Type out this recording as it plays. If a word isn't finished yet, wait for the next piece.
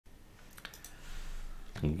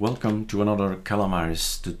Welcome to another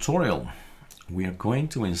calamares tutorial. We are going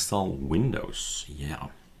to install Windows,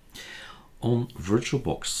 on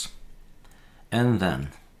VirtualBox, and then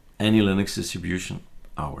any Linux distribution.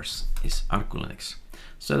 Ours is ArcoLinux,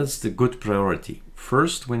 so that's the good priority.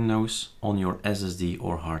 First Windows on your SSD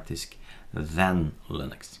or hard disk, then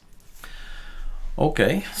Linux.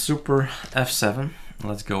 Okay, super F7.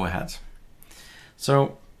 Let's go ahead.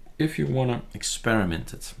 So if you want to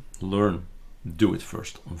experiment it, learn, do it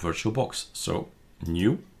first on VirtualBox. So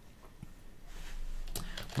new,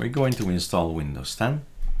 we're going to install Windows 10,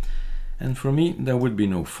 and for me there would be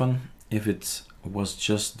no fun if it was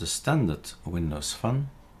just the standard Windows Phone.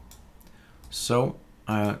 So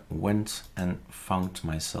I went and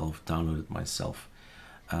downloaded myself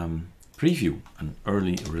Preview, an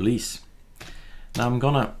early release. Now I'm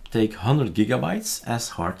gonna take 100 gigabytes as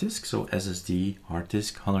hard disk, so SSD hard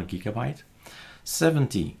disk 100 gigabyte.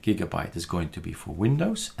 70 gigabyte is going to be for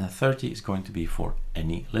Windows and 30 is going to be for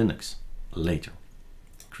any Linux. Later.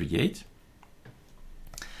 Create.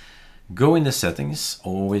 Go in the settings,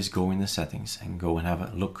 always go in the settings and go and have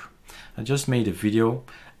a look. I just made a video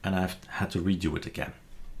and I've had to redo it again.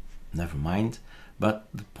 Never mind. But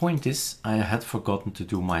the point is, I had forgotten to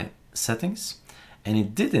do my settings and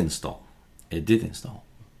it did install. It did install,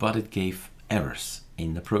 but it gave errors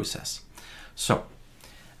in the process. So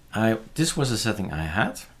this was a setting I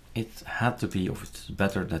had. It had to be, or it's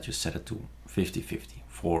better that you set it to 50-50,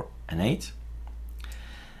 4 and 8.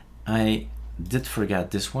 I did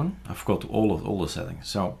forget this one. I forgot all the settings.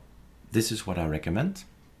 So this is what I recommend.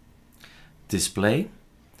 Display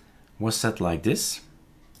was set like this.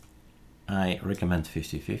 I recommend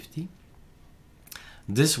 50-50.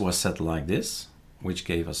 This was set like this, which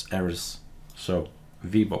gave us errors. So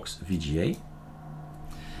VBox VGA.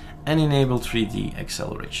 And enable 3D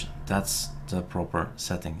acceleration. That's the proper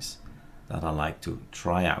settings that I like to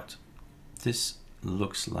try out. This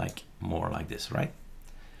looks like more like this, right?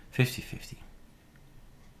 50-50.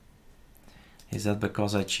 Is that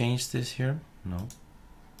because I changed this here? No.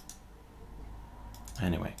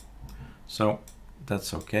 Anyway, so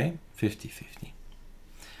that's okay. 50-50.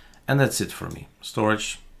 And that's it for me.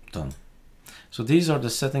 Storage, done. So these are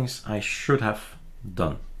the settings I should have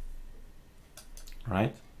done,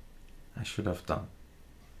 right? I should have done.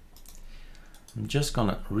 I'm just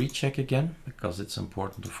gonna recheck again because it's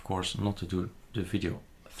important, of course, not to do the video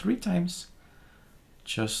 3 times.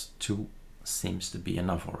 Just 2 seems to be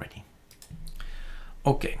enough already.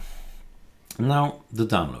 Okay, now the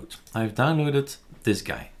download. I've downloaded this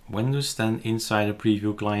guy, Windows 10 Insider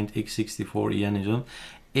Preview Client x64 EN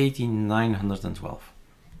 18912.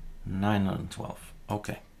 912.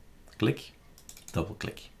 Okay, click, double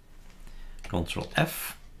click, Control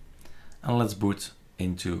F, and let's boot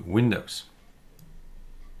into Windows.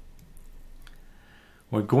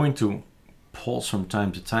 We're going to pause from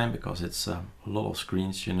time to time because it's a lot of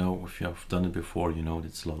screens. You know, if you have done it before, you know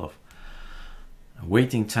it's a lot of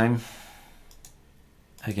waiting time.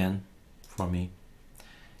 Again, for me,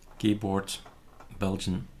 keyboard,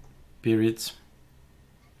 Belgian periods.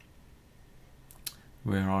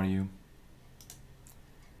 Where are you?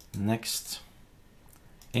 Next,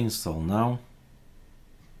 install now.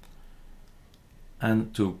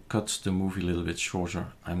 And to cut the movie a little bit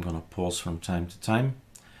shorter, I'm gonna pause from time to time.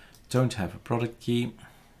 Don't have a product key,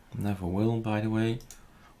 never will, by the way.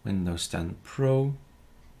 Windows 10 Pro.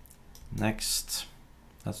 Next,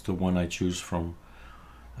 that's the one I choose from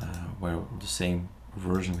where the same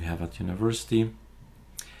version we have at university.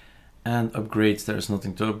 And upgrades, there's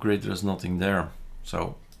nothing to upgrade, there's nothing there.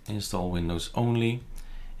 So install Windows only.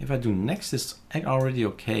 If I do next, it's already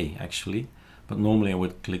okay actually, but normally I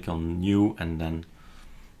would click on new and then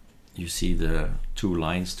you see the 2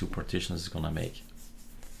 lines, 2 partitions it's gonna make.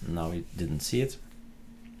 Now you didn't see it.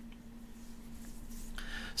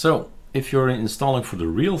 So if you're installing for the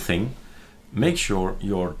real thing, make sure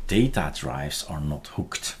your data drives are not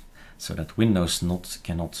hooked so that Windows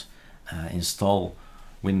cannot install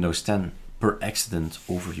Windows 10 per accident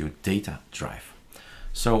over your data drive.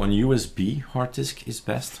 So an USB hard disk is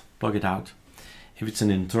best, plug it out. If it's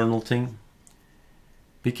an internal thing,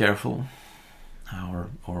 be careful.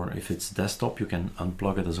 Or if it's desktop, you can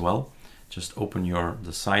unplug it as well. Just open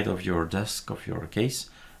the side of your desk, of your case,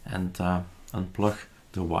 and unplug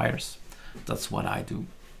the wires. That's what I do.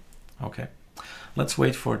 Okay, let's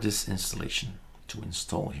wait for this installation to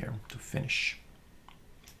install here, to finish.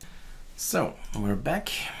 So we're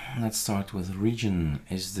back. Let's start with region.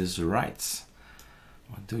 Is this right?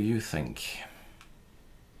 What do you think?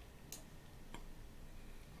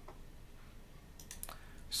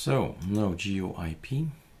 So no GeoIP.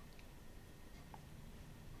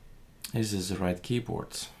 Is this the right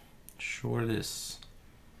keyboard? Sure it is.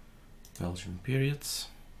 Belgian periods.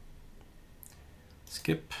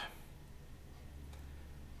 Skip.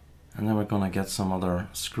 And then we're gonna get some other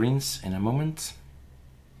screens in a moment.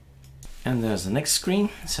 And there's the next screen,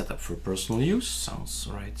 set up for personal use. Sounds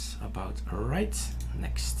right about right.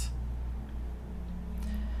 Next.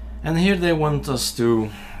 And here they want us to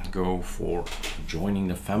go for joining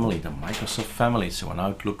the family, the Microsoft family. So an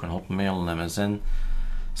Outlook, an Hotmail, an MSN,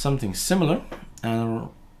 something similar, and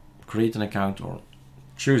create an account or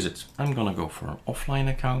choose it. I'm gonna go for an offline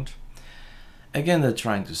account. Again, they're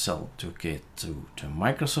trying to sell to get to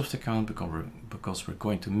Microsoft account because we're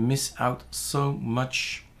going to miss out so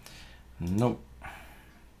much. No.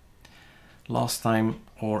 Last time,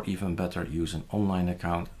 or even better, use an online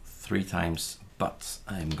account 3 times, but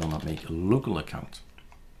I'm gonna make a local account.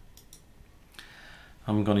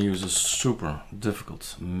 I'm gonna use a super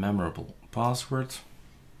difficult, memorable password.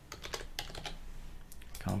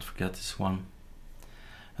 Can't forget this one.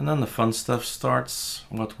 And then the fun stuff starts.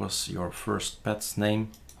 What was your first pet's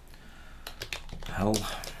name? Hell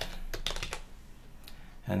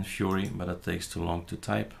and Fury, but it takes too long to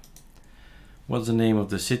type. What's the name of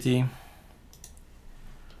the city?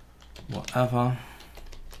 Whatever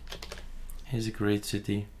is a great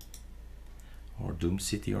city, or Doom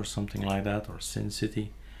City or something like that, or Sin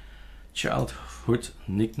City. Childhood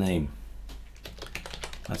nickname.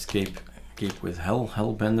 Let's keep with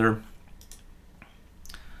Hellbender.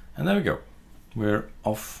 And there we go. We're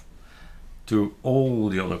off to all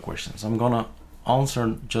the other questions. I'm gonna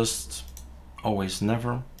answer just always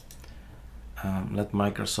never. Let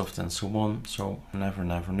Microsoft and so on. So never,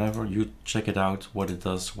 never, never. You check it out, what it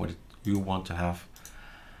does, what you want to have.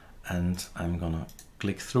 And I'm gonna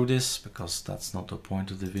click through this because that's not the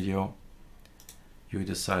point of the video. You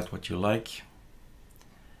decide what you like.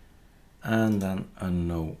 And then a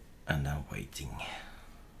no, and then waiting.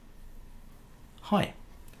 Hi.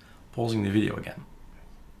 Pausing the video again.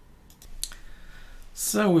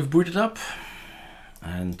 So we've booted up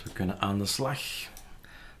and we're gonna aan de slag.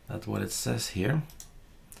 That's what it says here.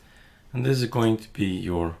 And this is going to be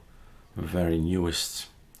your very newest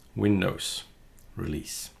Windows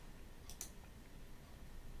release.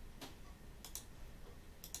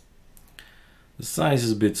 The size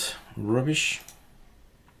is a bit rubbish.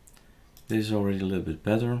 This is already a little bit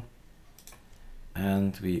better.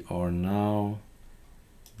 And we are now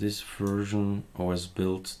this version, OS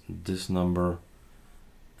build, this number,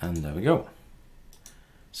 and there we go.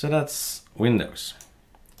 So that's Windows.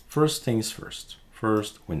 First things first,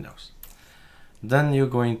 Windows. Then you're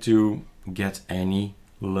going to get any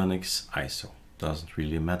Linux ISO. Doesn't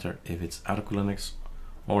really matter if it's ArcoLinux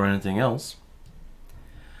or anything else,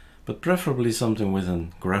 but preferably something with a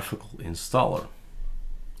graphical installer,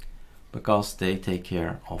 because they take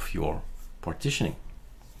care of your partitioning.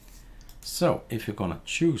 So if you're gonna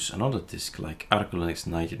choose another disk like ArcoLinux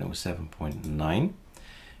 1907.9,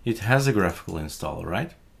 it has a graphical installer,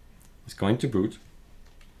 right? It's going to boot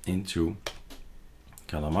into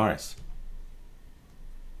Calamares,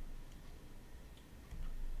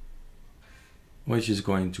 which is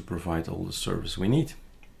going to provide all the service we need.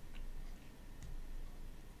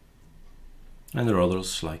 And there are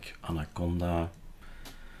others like Anaconda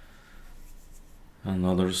and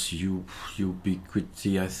others,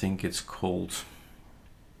 Ubiquity I think it's called,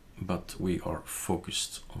 but we are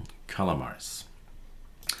focused on Calamares.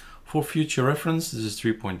 For future reference, this is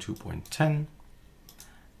 3.2.10,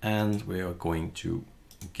 and we are going to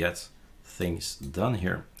get things done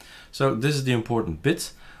here. So this is the important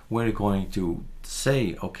bit. We're going to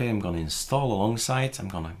say, okay, I'm going to install alongside, I'm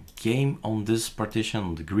going to game on this partition,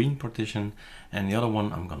 on the green partition, and the other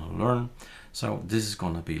one I'm going to learn. So this is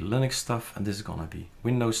going to be Linux stuff, and this is going to be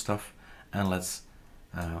Windows stuff, and let's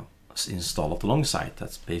install it alongside.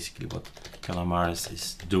 That's basically what Calamares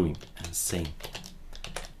is doing and saying.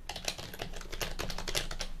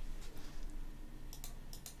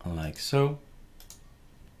 Like so.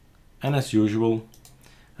 And as usual,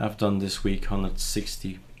 I've done this week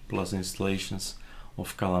 160 plus installations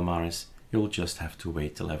of Calamares. You'll just have to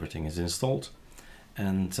wait till everything is installed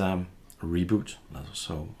and reboot.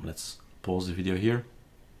 So let's pause the video here.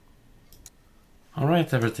 All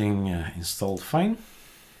right, everything installed fine.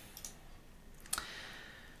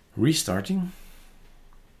 Restarting.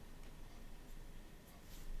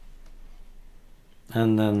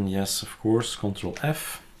 And then, yes, of course, Control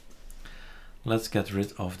F. Let's get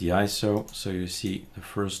rid of the ISO. So you see the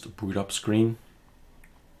first boot up screen.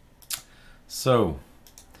 So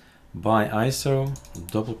by ISO,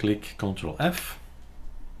 double click Control F.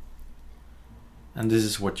 And this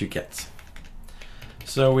is what you get.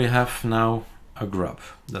 So we have now a grub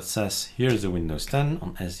that says here's the Windows 10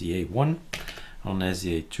 on SDA 1. On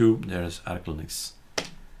SDA 2 there's ArcoLinux,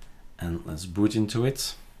 and let's boot into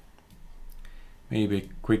it. Maybe a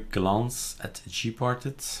quick glance at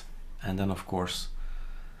gparted, and then of course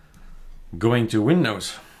going to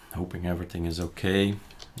Windows, hoping everything is okay,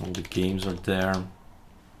 all the games are there,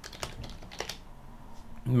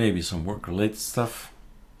 maybe some work related stuff.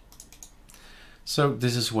 So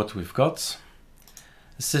this is what we've got.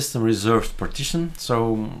 A system reserved partition.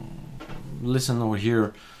 So listen over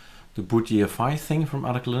here, the boot EFI thing from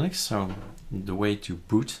ArcoLinux. So the way to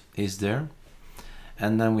boot is there.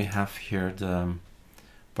 And then we have here the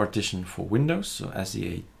partition for Windows, so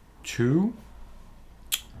SDA 2.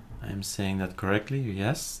 I'm saying that correctly,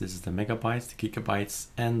 yes. This is the megabytes, the gigabytes,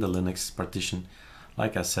 and the Linux partition.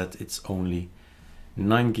 Like I said, it's only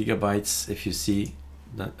 9 gigabytes. If you see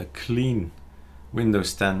that a clean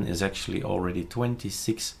Windows 10 is actually already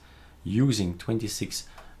 26, using 26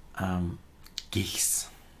 gigs.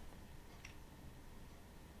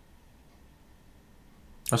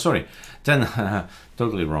 Oh, sorry, 10,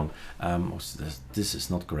 totally wrong. This is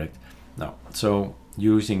not correct. No, so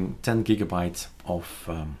using 10 gigabytes of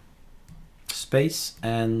space,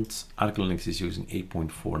 and ArcoLinux is using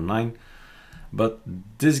 8.49. But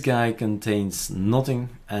this guy contains nothing,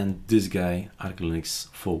 and this guy, ArcoLinux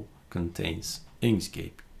full, contains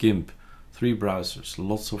Inkscape, GIMP, 3 browsers,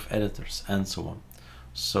 lots of editors, and so on.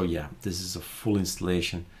 So yeah, this is a full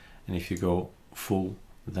installation, and if you go full,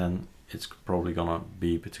 then it's probably gonna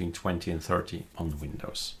be between 20 and 30 on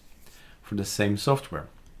Windows for the same software.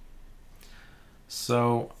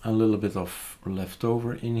 So a little bit of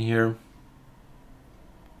leftover in here.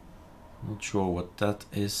 Not sure what that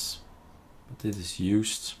is, but it is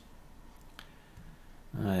used.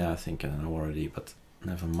 Yeah, I think I know already, but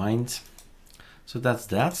never mind. So that's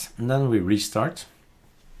that, and then we restart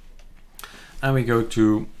and we go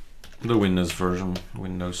to the Windows version,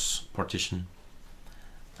 Windows partition,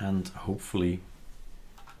 and hopefully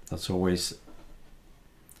that's always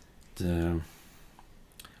what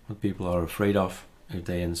people are afraid of if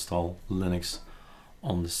they install Linux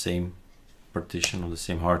on the same partition, on the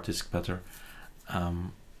same hard disk better.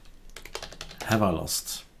 Have I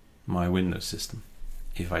lost my Windows system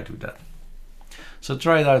if I do that? So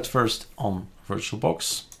try it out first on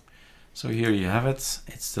VirtualBox. So here you have it.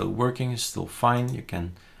 It's still working, it's still fine. You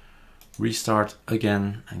can restart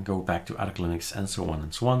again and go back to ArcoLinux and so on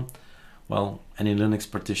and so on. Well, any Linux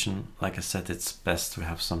partition, like I said, it's best to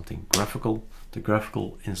have something graphical. The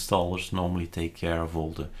graphical installers normally take care of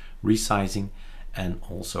all the resizing and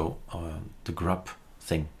also the grub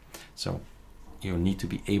thing. So you need to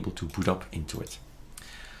be able to boot up into it.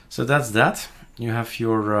 So that's that. You have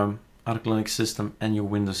your ArcoLinux system and your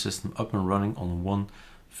Windows system up and running on one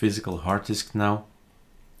physical hard disk now.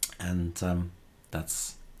 And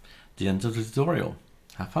that's the end of the tutorial.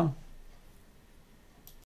 Have fun.